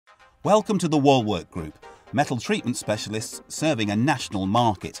Welcome to the Wallwork Group, metal treatment specialists serving a national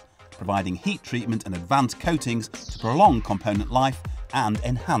market, providing heat treatment and advanced coatings to prolong component life and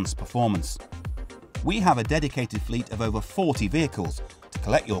enhance performance. We have a dedicated fleet of over 40 vehicles to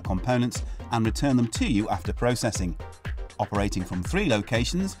collect your components and return them to you after processing. Operating from 3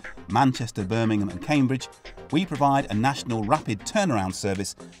 locations, Manchester, Birmingham and Cambridge, we provide a national rapid turnaround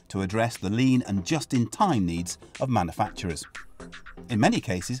service to address the lean and just-in-time needs of manufacturers. In many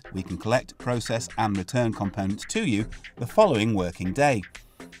cases, we can collect, process and return components to you the following working day.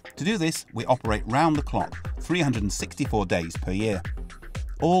 To do this, we operate round the clock, 364 days per year.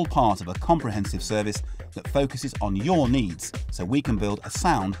 All part of a comprehensive service that focuses on your needs so we can build a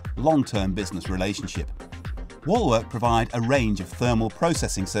sound, long-term business relationship. Wallwork provide a range of thermal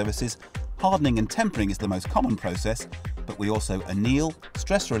processing services. Hardening and tempering is the most common process, but we also anneal,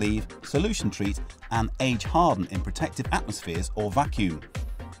 stress relieve, solution treat and age harden in protective atmospheres or vacuum.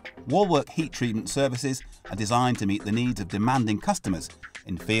 Wallwork heat treatment services are designed to meet the needs of demanding customers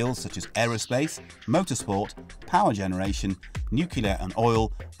in fields such as aerospace, motorsport, power generation, nuclear and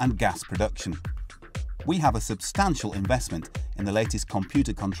oil and gas production. We have a substantial investment in the latest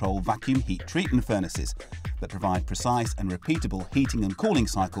computer-controlled vacuum heat treatment furnaces that provide precise and repeatable heating and cooling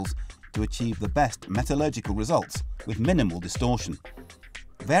cycles to achieve the best metallurgical results with minimal distortion.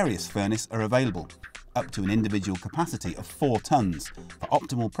 Various furnaces are available, up to an individual capacity of 4 tons, for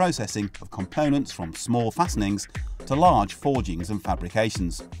optimal processing of components from small fastenings to large forgings and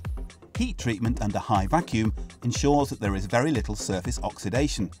fabrications. Heat treatment under high vacuum ensures that there is very little surface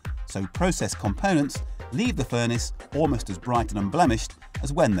oxidation, so processed components leave the furnace almost as bright and unblemished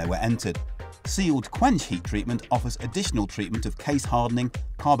as when they were entered. Sealed quench heat treatment offers additional treatment of case hardening,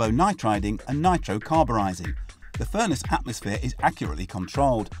 carbonitriding and nitro carburizing. The furnace atmosphere is accurately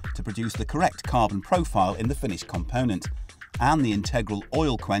controlled to produce the correct carbon profile in the finished component, and the integral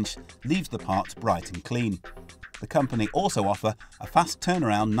oil quench leaves the parts bright and clean. The company also offer a fast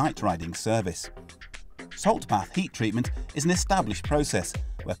turnaround nitriding service. Salt bath heat treatment is an established process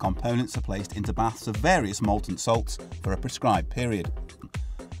where components are placed into baths of various molten salts for a prescribed period.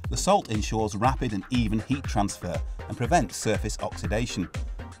 The salt ensures rapid and even heat transfer and prevents surface oxidation.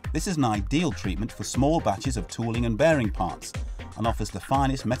 This is an ideal treatment for small batches of tooling and bearing parts and offers the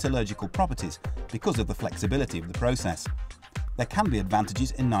finest metallurgical properties because of the flexibility of the process. There can be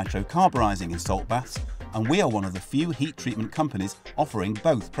advantages in nitro carburizing in salt baths, and we are one of the few heat treatment companies offering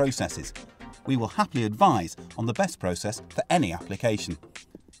both processes. We will happily advise on the best process for any application.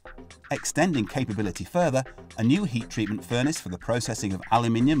 Extending capability further, a new heat treatment furnace for the processing of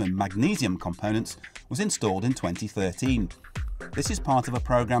aluminium and magnesium components was installed in 2013. This is part of a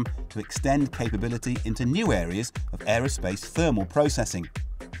program to extend capability into new areas of aerospace thermal processing.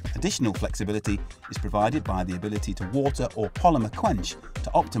 Additional flexibility is provided by the ability to water or polymer quench to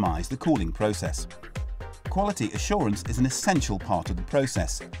optimize the cooling process. Quality assurance is an essential part of the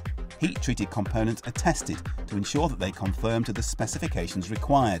process. Heat-treated components are tested to ensure that they conform to the specifications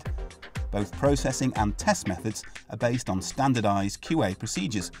required. Both processing and test methods are based on standardized QA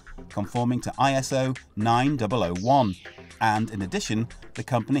procedures, conforming to ISO 9001, and in addition, the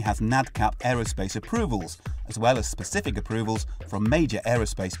company has NADCAP aerospace approvals, as well as specific approvals from major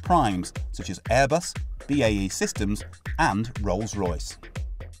aerospace primes such as Airbus, BAE Systems and Rolls-Royce.